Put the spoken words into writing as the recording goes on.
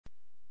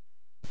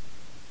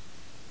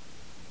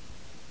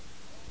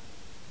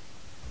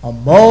A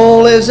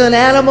mole is an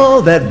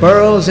animal that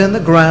burrows in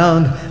the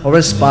ground, or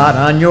a spot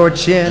on your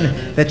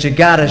chin that you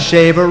gotta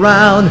shave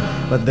around.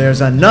 But there's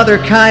another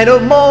kind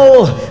of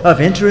mole of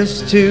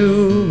interest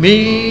to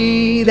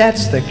me.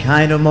 That's the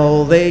kind of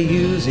mole they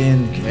use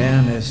in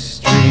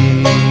chemistry.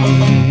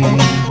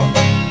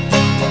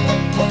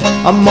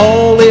 A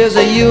mole is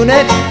a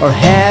unit, or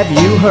have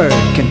you heard,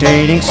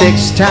 containing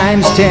 6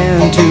 times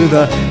 10 to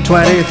the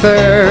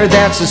 23rd.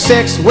 That's a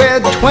 6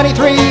 with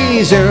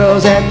 23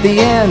 zeros at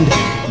the end.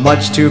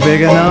 Much too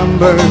big a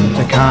number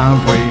to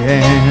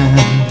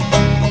comprehend.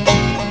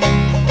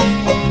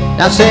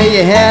 Now say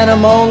you had a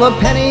mole of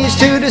pennies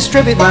to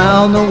distribute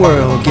round the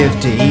world. Give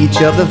to each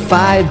of the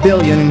 5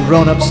 billion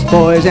grown-ups,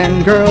 boys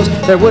and girls.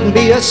 There wouldn't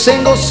be a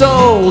single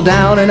soul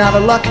down and out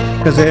of luck,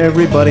 'cause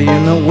everybody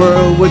in the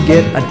world would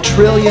get $1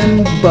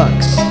 trillion.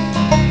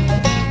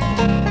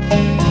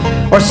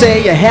 Or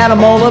say you had a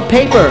mole of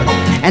paper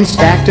and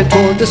stacked it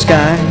toward the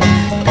sky.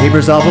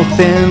 Paper's awful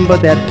thin,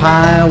 but that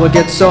pile would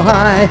get so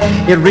high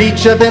it'd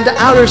reach up into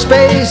outer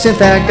space. In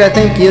fact, I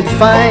think you'd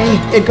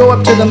find it'd go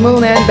up to the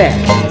moon and back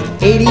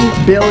 80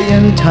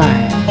 billion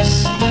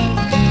times.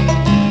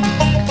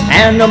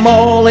 And a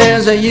mole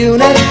is a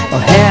unit, or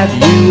have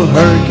you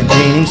heard,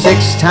 containing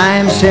 6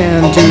 times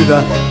 10 to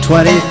the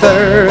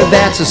 23rd.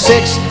 That's a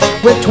 6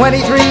 with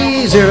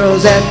 23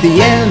 zeros at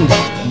the end.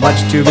 Much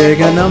too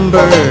big a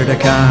number to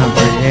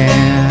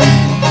comprehend.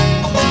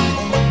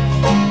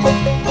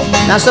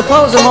 Now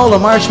suppose a mole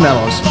of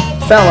marshmallows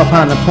fell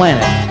upon the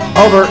planet.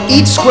 Over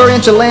each square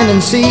inch of land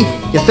and sea,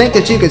 you think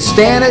that you could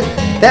stand it?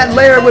 That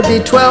layer would be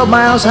 12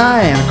 miles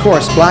high and, of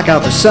course, block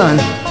out the sun.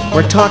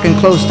 We're talking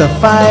close to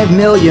 5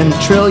 million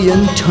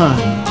trillion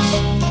tons.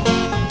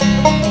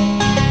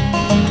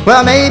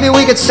 Well, maybe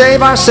we could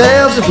save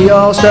ourselves if we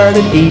all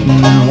started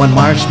eating 1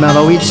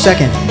 marshmallow each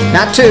second.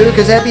 Not 2,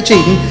 'cause that'd be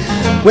cheating.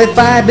 With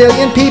 5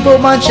 billion people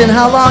munching,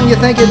 how long you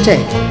think it'd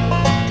take?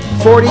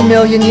 40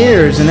 million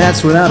years, and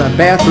that's without a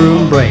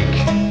bathroom break.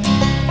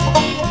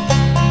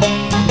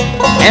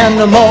 And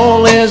the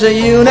mole is a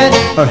unit,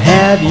 or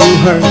have you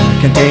heard,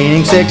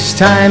 containing 6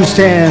 times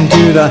 10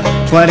 to the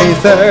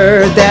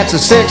 23rd. That's a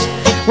 6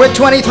 with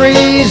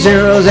 23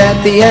 zeros at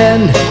the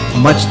end.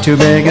 Much too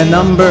big a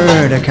number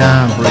to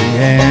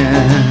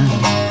comprehend.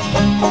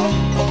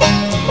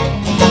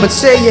 But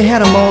say you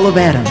had a mole of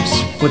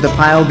atoms, would the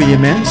pile be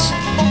immense?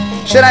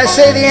 Should I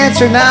say the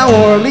answer now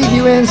or leave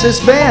you in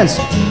suspense?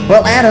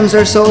 Well, atoms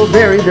are so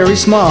very, very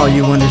small,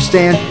 you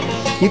understand.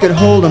 You could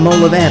hold a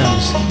mole of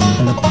atoms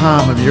in the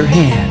palm of your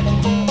hand.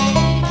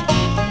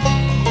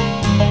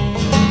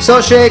 So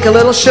shake a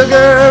little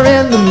sugar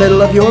in the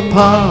middle of your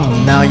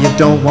palm. Now you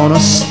don't want to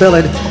spill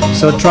it,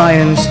 so try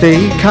and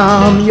stay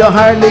calm. You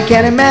hardly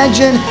can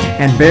imagine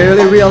and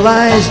barely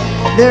realize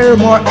there are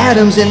more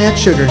atoms in that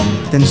sugar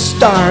than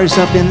stars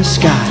up in the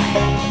sky.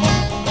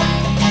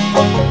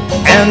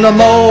 And the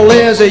mole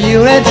is a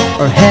unit,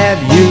 or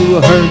have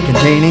you heard,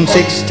 containing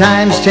 6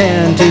 times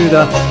 10 to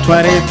the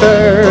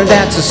 23rd.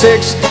 That's a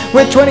 6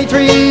 with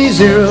 23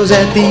 zeros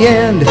at the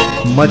end.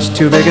 Much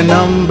too big a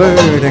number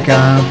to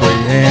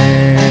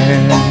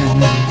comprehend.